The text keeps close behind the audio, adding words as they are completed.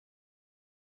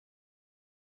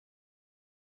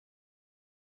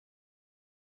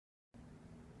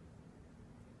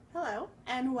Hello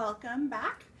and welcome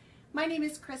back. My name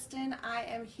is Kristen. I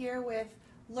am here with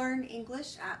Learn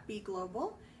English at Be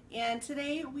Global, and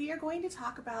today we are going to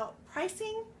talk about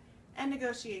pricing and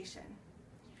negotiation.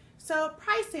 So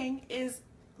pricing is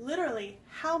literally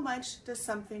how much does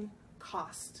something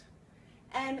cost?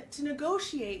 And to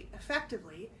negotiate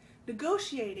effectively,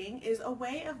 negotiating is a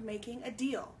way of making a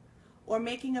deal or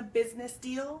making a business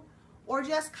deal, or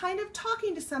just kind of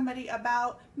talking to somebody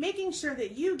about making sure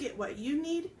that you get what you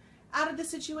need out of the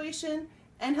situation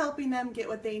and helping them get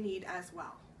what they need as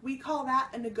well. We call that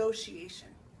a negotiation.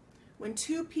 When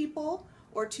two people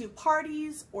or two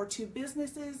parties or two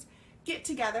businesses get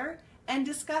together and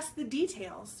discuss the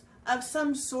details of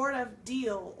some sort of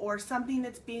deal or something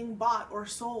that's being bought or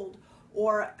sold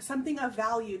or something of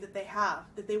value that they have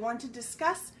that they want to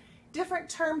discuss different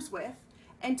terms with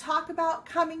and talk about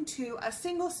coming to a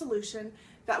single solution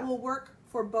that will work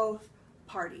for both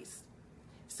parties.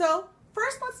 So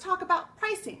first, let's talk about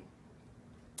pricing.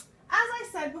 As I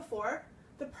said before,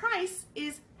 the price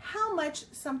is how much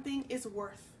something is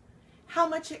worth, how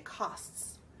much it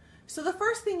costs. So the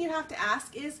first thing you have to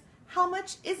ask is, how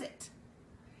much is it?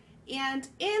 And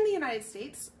in the United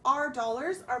States, our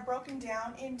dollars are broken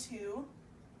down into,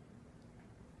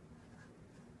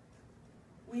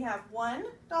 we have $1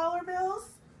 bills,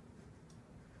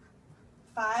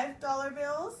 $5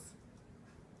 bills,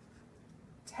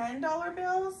 $10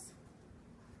 bills,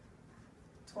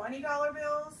 $20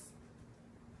 bills,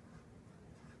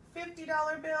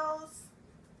 $50 bills,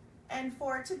 and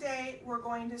for today we're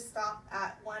going to stop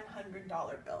at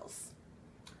 $100 bills.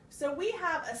 So we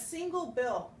have a single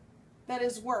bill that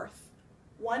is worth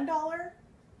 $1,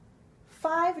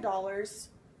 $5,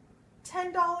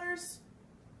 $10,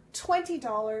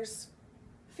 $20,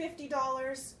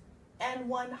 $50, and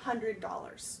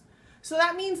 $100. So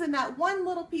that means in that one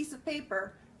little piece of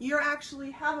paper, you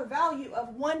actually have a value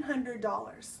of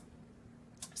 $100.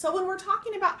 So when we're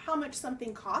talking about how much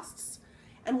something costs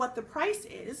and what the price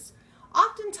is,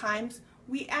 oftentimes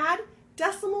we add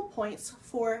decimal points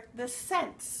for the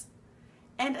cents.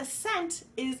 And a cent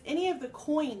is any of the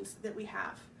coins that we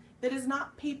have that is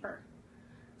not paper.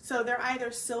 So they're either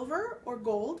silver or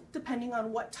gold, depending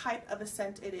on what type of a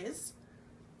cent it is.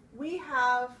 We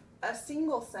have a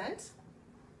single cent.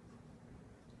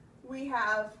 We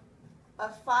have a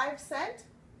 5 cent,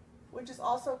 which is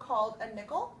also called a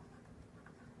nickel.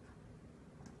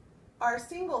 Our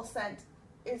single cent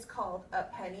is called a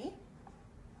penny.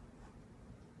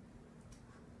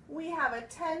 We have a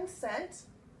 10 cent,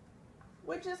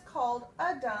 which is called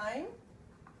a dime.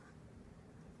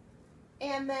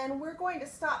 And then we're going to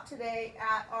stop today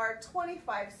at our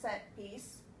 25-cent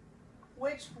piece,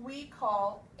 which we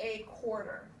call a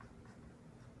quarter.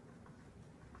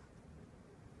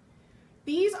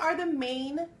 These are the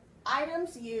main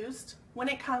items used when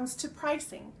it comes to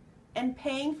pricing and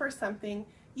paying for something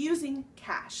using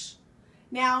cash.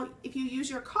 Now, if you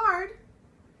use your card,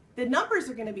 the numbers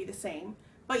are going to be the same,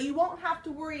 but you won't have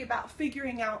to worry about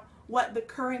figuring out what the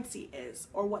currency is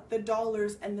or what the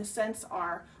dollars and the cents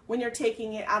are when you're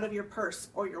taking it out of your purse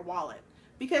or your wallet,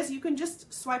 because you can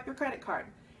just swipe your credit card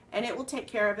and it will take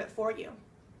care of it for you.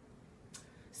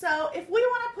 So if we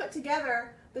want to put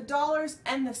together the dollars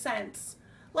and the cents,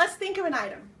 let's think of an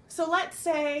item. So let's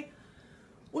say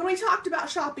when we talked about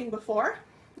shopping before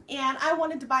and I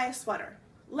wanted to buy a sweater,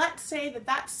 let's say that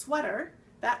that sweater,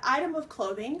 that item of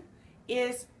clothing,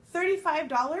 is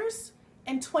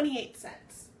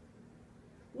 $35.28.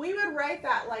 We would write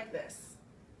that like this: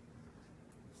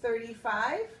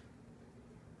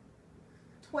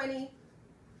 35.28.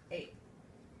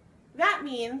 That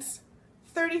means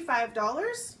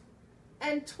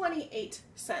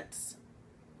 $35.28.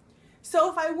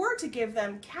 So if I were to give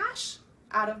them cash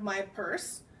out of my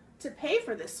purse to pay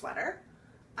for this sweater,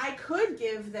 I could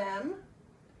give them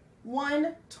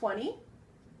 $1.20,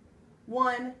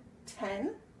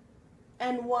 $1.10,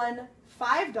 and one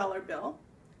 $5 bill.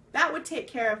 That would take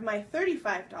care of my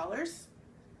 $35.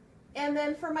 And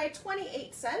then for my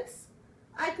 28 cents,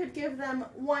 I could give them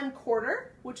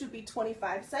 1/4, which would be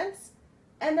 25 cents,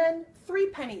 and then 3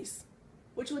 pennies,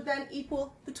 which would then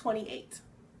equal the 28.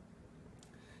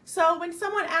 So when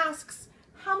someone asks,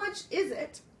 how much is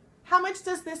it? How much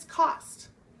does this cost?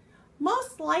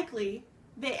 Most likely,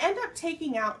 they end up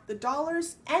taking out the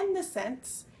dollars and the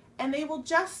cents, and they will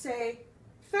just say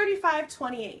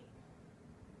 $35.28.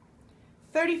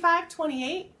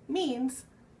 $35.28 means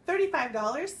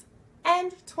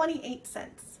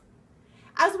 $35.28.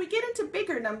 As we get into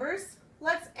bigger numbers,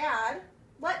 let's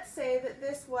say that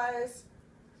this was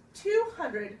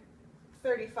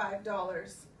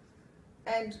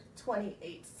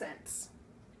 $235.28.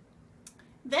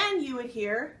 Then you would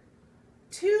hear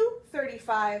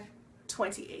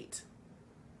 $235.28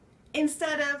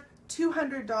 instead of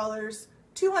 $200,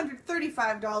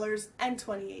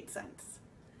 $235.28.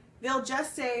 They'll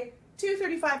just say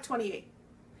 $235.28,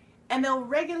 and they'll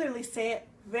regularly say it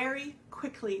very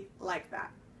quickly like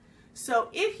that. So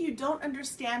if you don't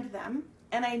understand them,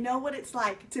 and I know what it's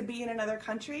like to be in another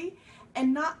country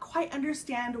and not quite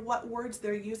understand what words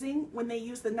they're using when they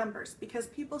use the numbers, because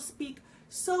people speak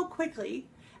so quickly,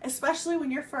 especially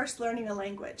when you're first learning a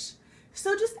language.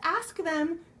 So just ask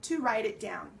them to write it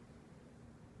down.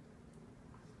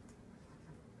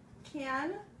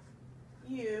 Can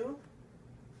you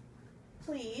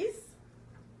please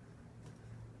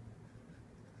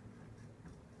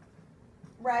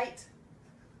write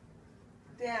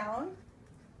down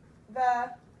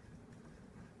the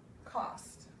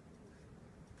cost?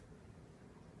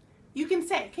 You can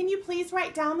say, can you please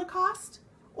write down the cost?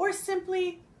 Or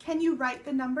simply, can you write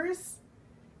the numbers?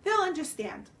 They'll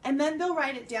understand, and then they'll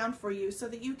write it down for you so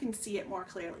that you can see it more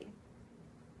clearly.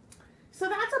 So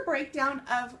that's a breakdown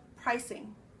of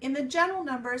pricing in the general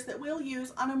numbers that we'll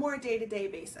use on a more day-to-day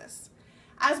basis.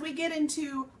 As we get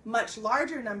into much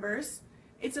larger numbers,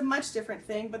 it's a much different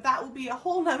thing, but that will be a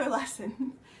whole nother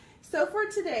lesson. So for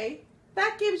today,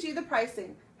 that gives you the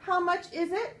pricing. How much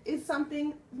is it? Is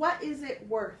something, what is it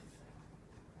worth?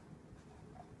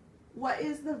 What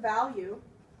is the value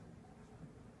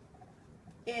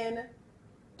in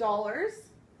dollars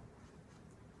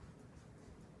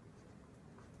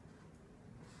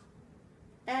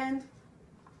and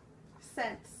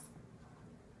cents?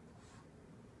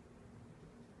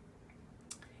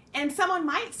 And someone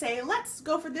might say, let's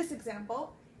go for this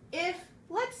example. If,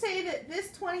 let's say that this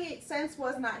 28 cents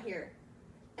was not here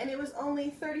and it was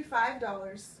only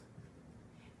 $35,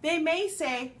 they may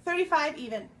say 35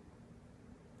 even.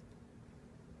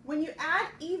 When you add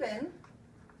even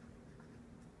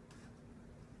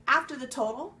after the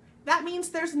total, that means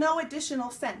there's no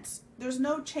additional cents. There's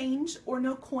no change or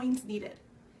no coins needed.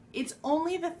 It's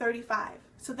only the 35.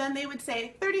 So then they would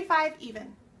say 35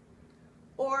 even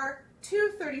or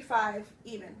 235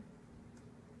 even.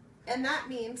 And that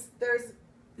means there's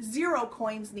 0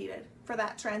 coins needed for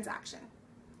that transaction.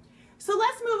 So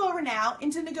let's move over now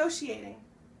into negotiating.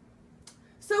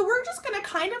 So we're just going to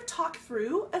kind of talk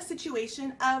through a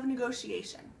situation of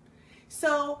negotiation.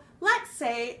 So let's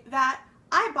say that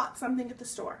I bought something at the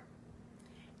store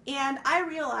and I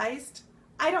realized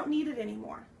I don't need it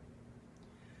anymore.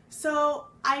 So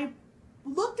I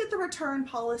looked at the return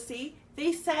policy.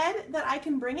 They said that I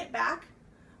can bring it back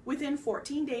within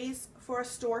 14 days for a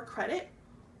store credit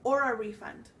or a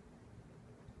refund.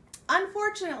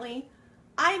 Unfortunately,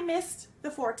 I missed the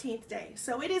 14th day,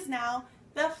 so it is now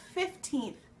the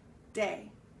 15th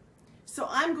day. So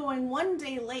I'm going 1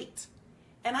 day late,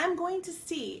 and I'm going to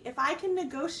see if I can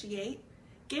negotiate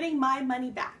getting my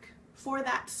money back for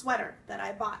that sweater that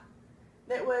I bought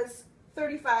that was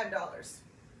 $35.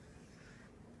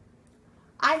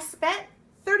 I spent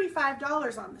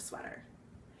 $35 on the sweater.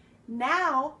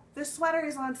 Now the sweater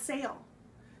is on sale,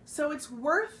 so it's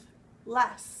worth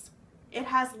less. It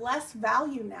has less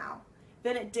value now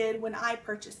than it did when I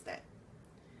purchased it.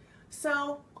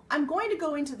 So I'm going to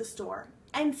go into the store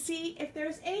and see if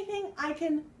there's anything I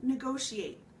can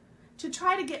negotiate to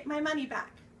try to get my money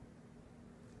back.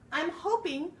 I'm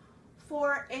hoping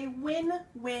for a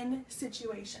win-win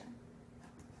situation.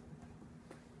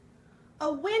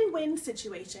 A win-win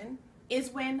situation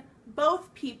is when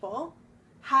both people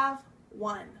have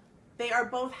won. They are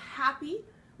both happy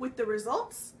with the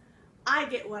results. I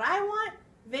get what I want,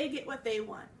 they get what they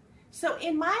want. So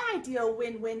in my ideal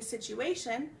win-win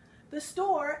situation, the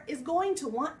store is going to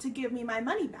want to give me my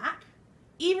money back,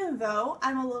 even though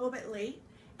I'm a little bit late,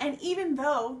 and even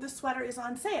though the sweater is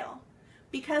on sale,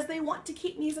 because they want to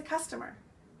keep me as a customer.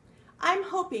 I'm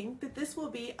hoping that this will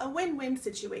be a win-win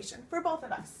situation for both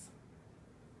of us.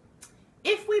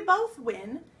 If we both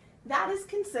win, that is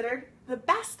considered the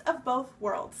best of both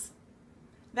worlds.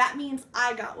 That means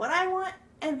I got what I want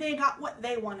and they got what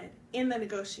they wanted in the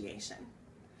negotiation.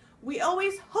 We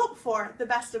always hope for the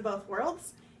best of both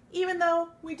worlds, even though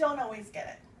we don't always get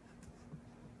it.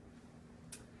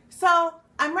 So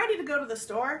I'm ready to go to the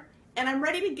store and I'm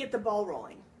ready to get the ball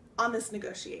rolling on this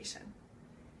negotiation.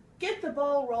 Get the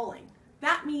ball rolling.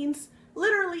 That means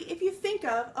literally if you think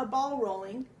of a ball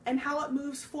rolling and how it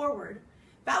moves forward,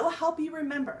 that will help you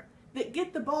remember that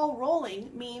get the ball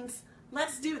rolling means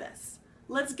let's do this.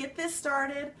 Let's get this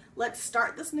started. Let's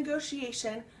start this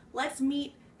negotiation. Let's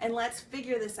meet and let's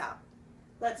figure this out.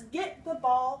 Let's get the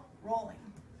ball rolling.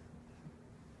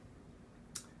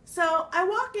 So I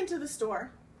walked into the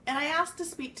store and I asked to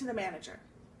speak to the manager.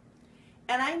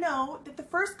 And I know that the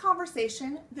first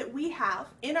conversation that we have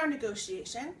in our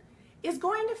negotiation is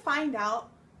going to find out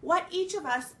what each of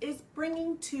us is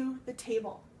bringing to the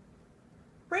table.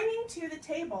 Bringing to the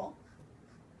table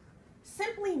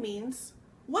simply means,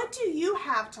 what do you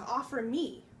have to offer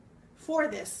me for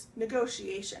this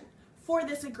negotiation, for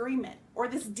this agreement, or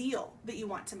this deal that you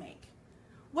want to make?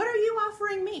 What are you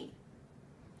offering me?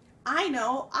 I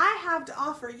know I have to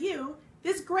offer you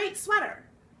this great sweater.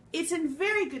 It's in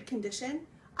very good condition.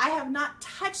 I have not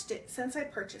touched it since I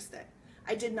purchased it.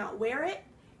 I did not wear it.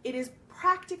 It is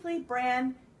practically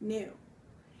brand new.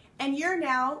 And you're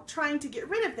now trying to get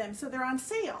rid of them so they're on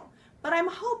sale. But I'm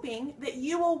hoping that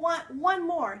you will want one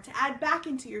more to add back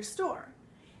into your store.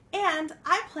 And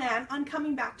I plan on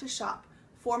coming back to shop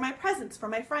for my presents for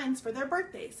my friends for their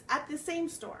birthdays at the same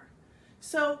store.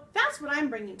 So that's what I'm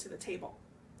bringing to the table.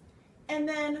 And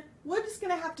then we're just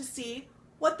going to have to see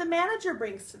what the manager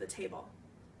brings to the table.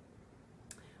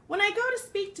 When I go to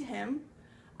speak to him,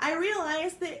 I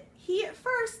realize that he at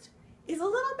first is a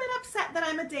little bit upset that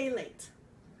I'm a day late.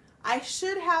 I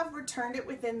should have returned it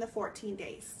within the 14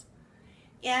 days.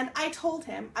 And I told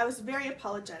him, I was very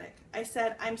apologetic. I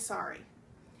said, I'm sorry.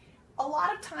 A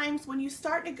lot of times when you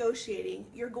start negotiating,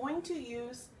 you're going to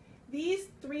use these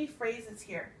 3 phrases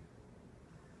here.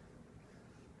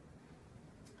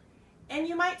 And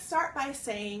you might start by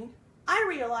saying, I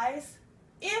realize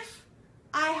if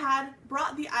I had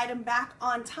brought the item back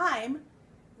on time,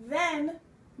 then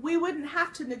we wouldn't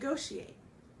have to negotiate.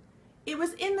 It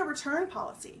was in the return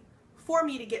policy for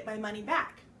me to get my money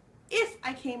back if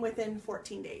I came within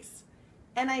 14 days,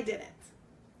 and I didn't.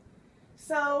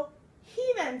 So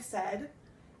he then said,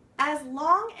 as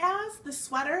long as the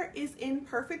sweater is in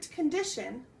perfect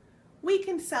condition, we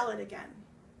can sell it again.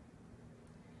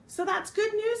 So that's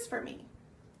good news for me.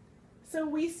 So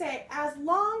we say as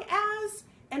long as,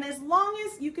 and as long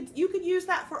as you could use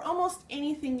that for almost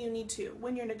anything you need to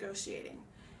when you're negotiating.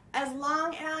 As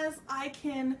long as I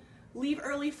can leave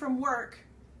early from work,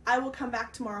 I will come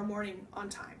back tomorrow morning on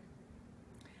time.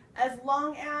 As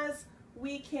long as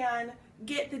we can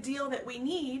get the deal that we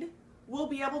need, we'll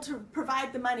be able to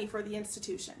provide the money for the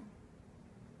institution.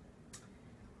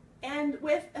 And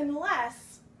with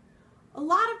unless, a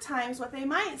lot of times what they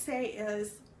might say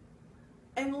is,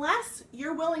 unless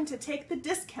you're willing to take the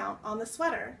discount on the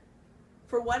sweater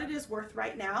for what it is worth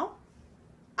right now,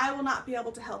 I will not be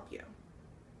able to help you.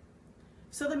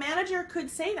 So the manager could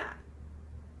say that.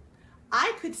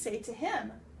 I could say to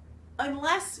him,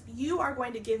 unless you are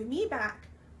going to give me back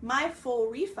my full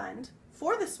refund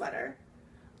for the sweater,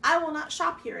 I will not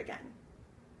shop here again.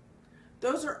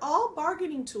 Those are all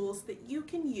bargaining tools that you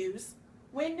can use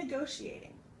when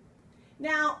negotiating.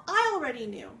 Now, I already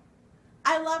knew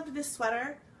I loved this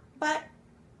sweater, but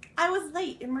I was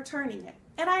late in returning it,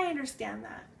 and I understand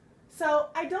that. So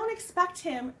I don't expect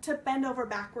him to bend over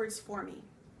backwards for me.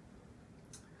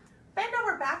 Bend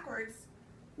over backwards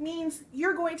means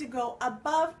you're going to go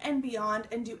above and beyond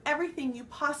and do everything you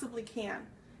possibly can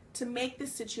to make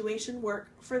this situation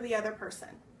work for the other person.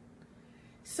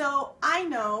 So I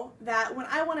know that when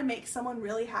I want to make someone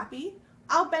really happy,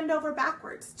 I'll bend over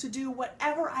backwards to do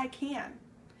whatever I can.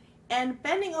 And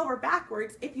bending over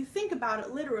backwards, if you think about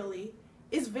it literally,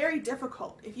 is very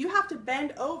difficult. If you have to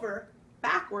bend over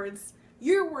backwards,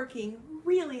 you're working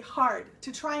really hard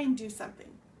to try and do something.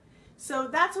 So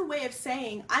that's a way of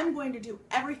saying, I'm going to do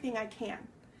everything I can.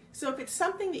 So if it's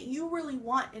something that you really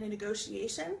want in a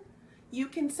negotiation, you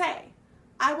can say,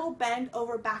 I will bend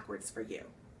over backwards for you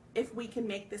if we can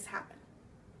make this happen.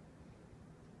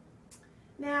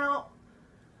 Now,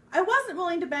 I wasn't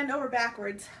willing to bend over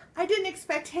backwards. I didn't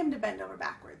expect him to bend over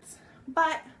backwards,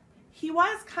 but he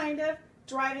was kind of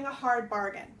driving a hard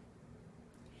bargain.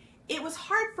 It was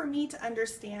hard for me to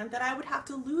understand that I would have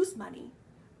to lose money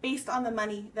based on the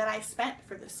money that I spent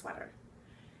for this sweater.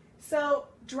 So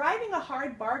driving a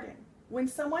hard bargain, when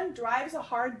someone drives a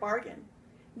hard bargain,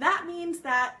 that means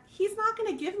that he's not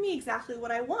going to give me exactly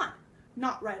what I want,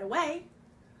 not right away.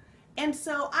 And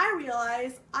so I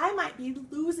realize I might be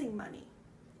losing money.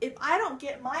 If I don't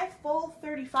get my full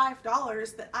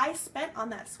 $35 that I spent on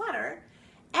that sweater,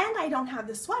 and I don't have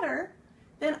the sweater,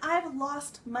 then I've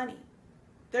lost money.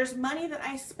 There's money that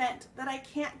I spent that I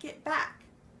can't get back.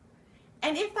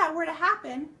 And if that were to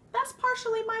happen, that's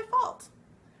partially my fault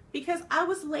because I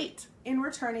was late in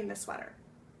returning the sweater.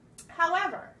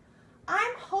 However,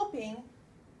 I'm hoping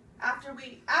after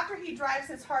he drives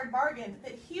his hard bargain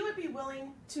that he would be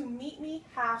willing to meet me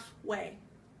halfway.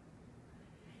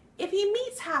 If he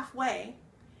meets halfway,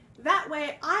 that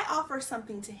way I offer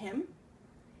something to him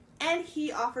and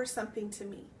he offers something to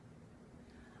me.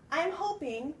 I'm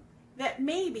hoping that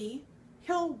maybe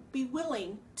he'll be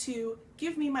willing to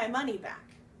give me my money back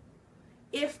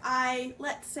if I,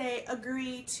 let's say,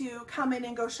 agree to come in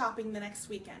and go shopping the next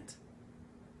weekend.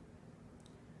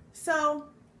 So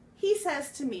he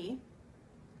says to me,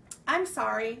 I'm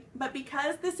sorry, but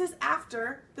because this is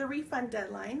after the refund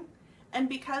deadline and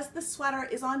because the sweater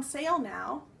is on sale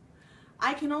now,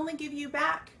 I can only give you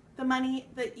back the money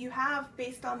that you have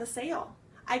based on the sale.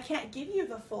 I can't give you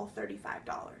the full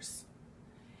 $35.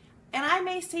 And I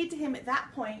may say to him at that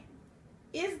point,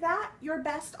 is that your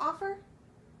best offer?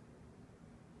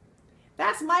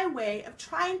 That's my way of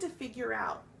trying to figure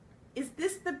out, is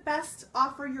this the best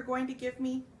offer you're going to give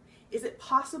me? Is it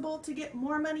possible to get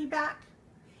more money back?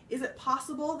 Is it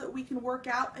possible that we can work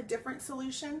out a different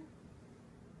solution?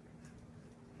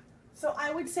 So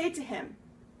I would say to him,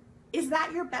 is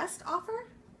that your best offer?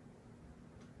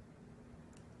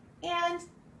 And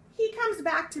he comes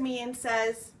back to me and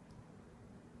says,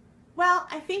 well,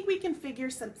 I think we can figure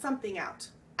something out.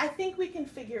 I think we can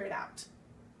figure it out.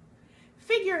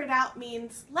 Figure it out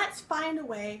means let's find a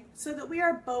way so that we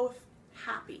are both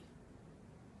happy.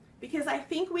 Because I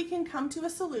think we can come to a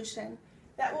solution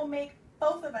that will make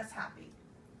both of us happy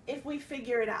if we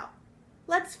figure it out.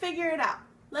 Let's figure it out.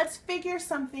 Let's figure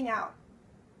something out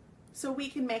so we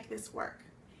can make this work.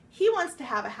 He wants to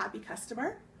have a happy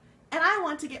customer, and I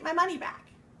want to get my money back.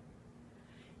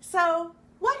 So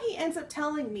what he ends up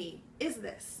telling me is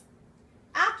this.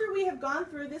 After we have gone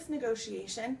through this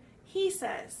negotiation, he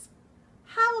says,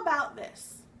 how about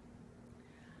this?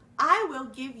 I will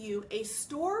give you a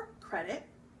store credit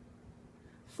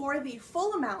for the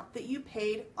full amount that you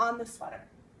paid on the sweater,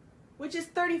 which is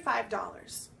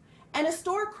 $35. And a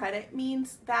store credit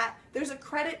means that there's a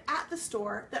credit at the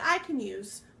store that I can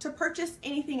use to purchase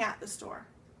anything at the store.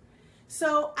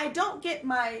 So I don't get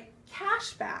my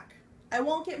cash back. I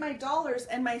won't get my dollars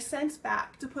and my cents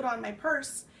back to put on my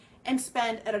purse and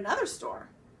spend at another store.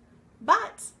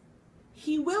 But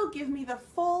he will give me the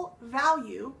full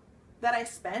value that I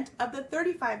spent of the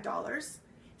 $35,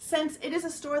 since it is a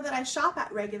store that I shop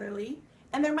at regularly,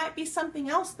 and there might be something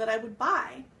else that I would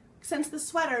buy since the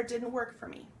sweater didn't work for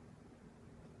me.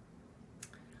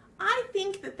 I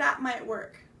think that that might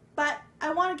work, but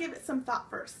I want to give it some thought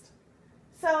first.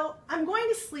 So I'm going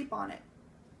to sleep on it.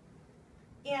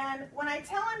 And when I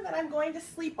tell him that I'm going to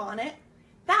sleep on it,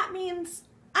 that means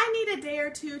I need a day or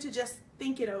two to just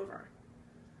think it over.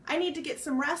 I need to get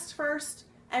some rest first,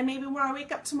 and maybe when I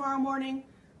wake up tomorrow morning,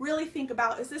 really think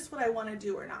about, is this what I want to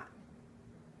do or not?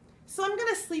 So I'm going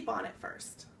to sleep on it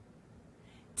first.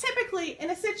 Typically,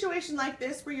 in a situation like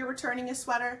this where you're returning a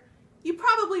sweater, you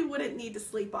probably wouldn't need to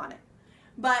sleep on it.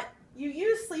 But you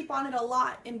use sleep on it a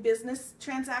lot in business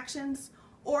transactions,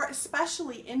 or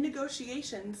especially in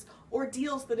negotiations or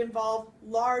deals that involve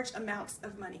large amounts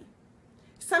of money.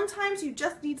 Sometimes you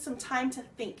just need some time to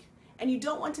think, and you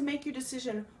don't want to make your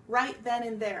decision right then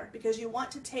and there because you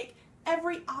want to take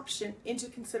every option into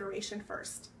consideration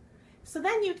first. So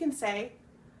then you can say,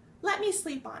 let me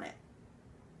sleep on it,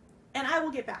 and I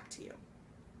will get back to you.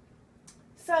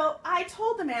 So I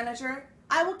told the manager,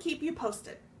 I will keep you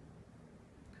posted.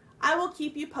 I will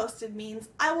keep you posted means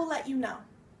I will let you know.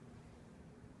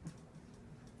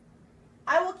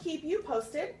 I will keep you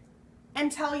posted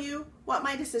and tell you what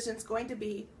my decision is going to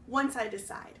be once I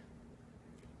decide.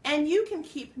 And you can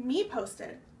keep me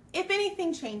posted if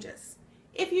anything changes.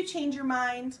 If you change your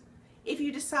mind, if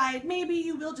you decide maybe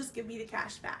you will just give me the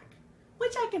cash back,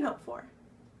 which I can hope for.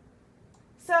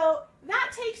 So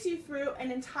that takes you through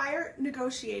an entire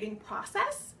negotiating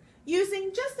process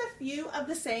using just a few of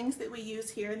the sayings that we use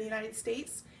here in the United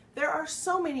States. There are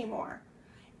so many more.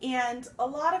 And a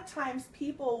lot of times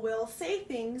people will say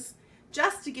things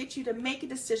just to get you to make a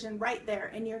decision right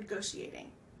there in your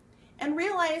negotiating. And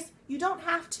realize you don't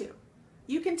have to.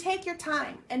 You can take your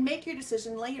time and make your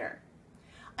decision later.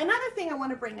 Another thing I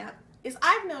want to bring up is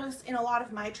I've noticed in a lot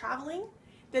of my traveling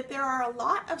that there are a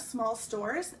lot of small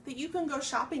stores that you can go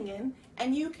shopping in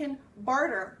and you can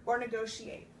barter or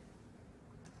negotiate.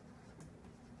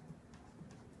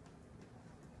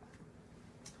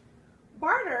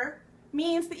 Barter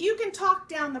means that you can talk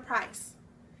down the price.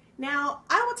 Now,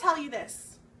 I will tell you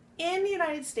this. In the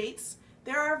United States,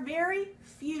 there are very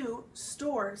few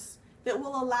stores that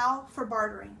will allow for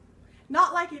bartering,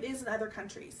 not like it is in other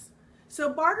countries.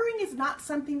 So bartering is not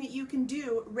something that you can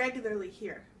do regularly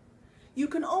here. You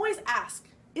can always ask,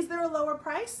 is there a lower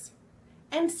price?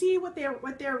 And see what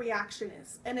their reaction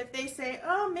is. And if they say,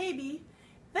 oh, maybe,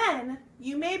 then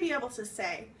you may be able to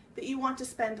say that you want to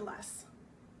spend less.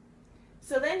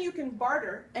 So then you can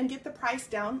barter and get the price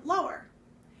down lower.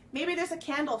 Maybe there's a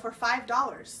candle for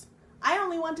 $5. I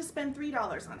only want to spend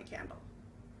 $3 on a candle.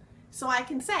 So I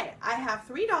can say, I have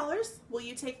 $3, will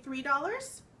you take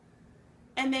 $3?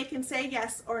 And they can say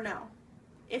yes or no.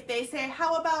 If they say,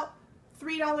 how about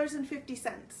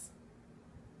 $3.50?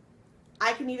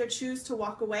 I can either choose to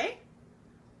walk away,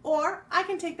 or I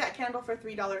can take that candle for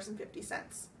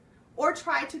 $3.50, or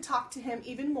try to talk to him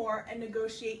even more and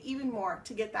negotiate even more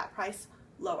to get that price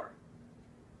lower.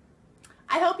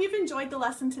 I hope you've enjoyed the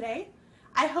lesson today.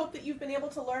 I hope that you've been able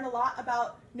to learn a lot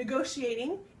about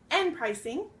negotiating and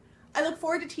pricing. I look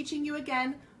forward to teaching you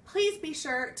again. Please be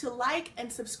sure to like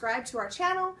and subscribe to our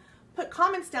channel. Put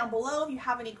comments down below if you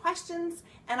have any questions,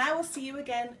 and I will see you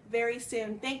again very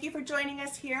soon. Thank you for joining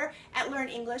us here at Learn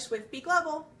English with Be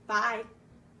Global. Bye.